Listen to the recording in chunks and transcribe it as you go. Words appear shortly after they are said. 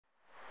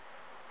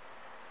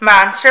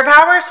Monster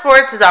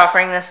Powersports is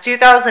offering this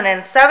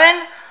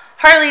 2007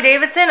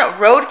 Harley-Davidson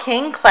Road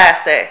King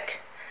Classic.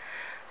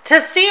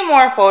 To see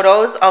more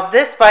photos of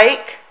this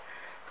bike,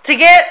 to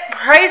get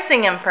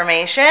pricing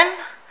information,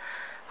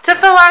 to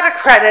fill out a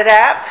credit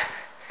app,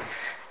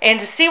 and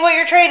to see what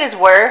your trade is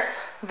worth,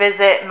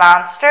 visit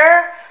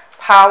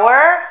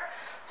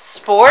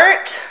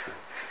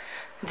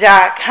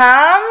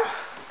monsterpowersport.com.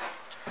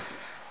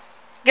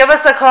 Give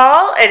us a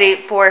call at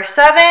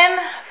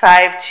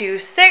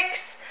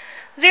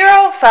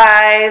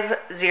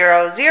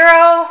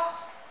 847-526-0500,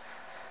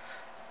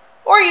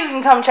 or you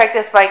can come check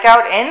this bike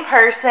out in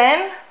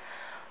person.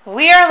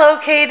 We are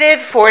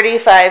located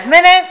 45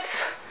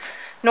 minutes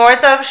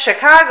north of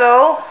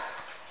Chicago,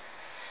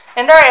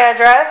 and our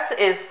address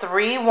is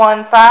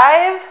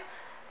 315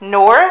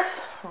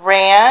 North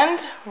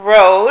Rand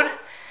Road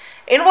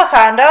in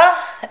Wauconda,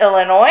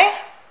 Illinois.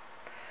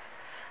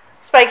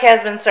 This bike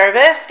has been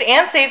serviced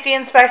and safety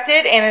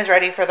inspected and is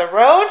ready for the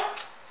road.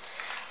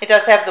 It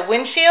does have the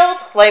windshield,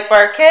 light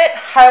bar kit,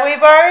 highway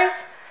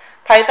bars,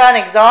 Python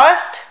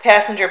exhaust,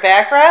 passenger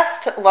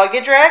backrest,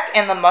 luggage rack,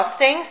 and the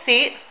Mustang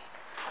seat.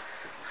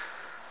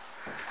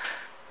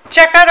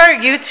 Check out our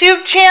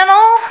YouTube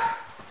channel.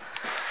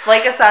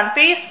 Like us on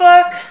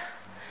Facebook.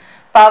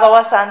 Follow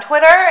us on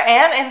Twitter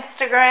and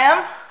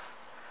Instagram.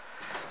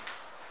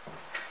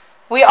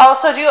 We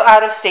also do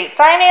out-of-state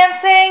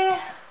financing.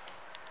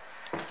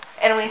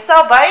 And we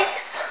sell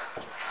bikes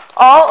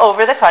all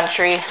over the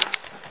country.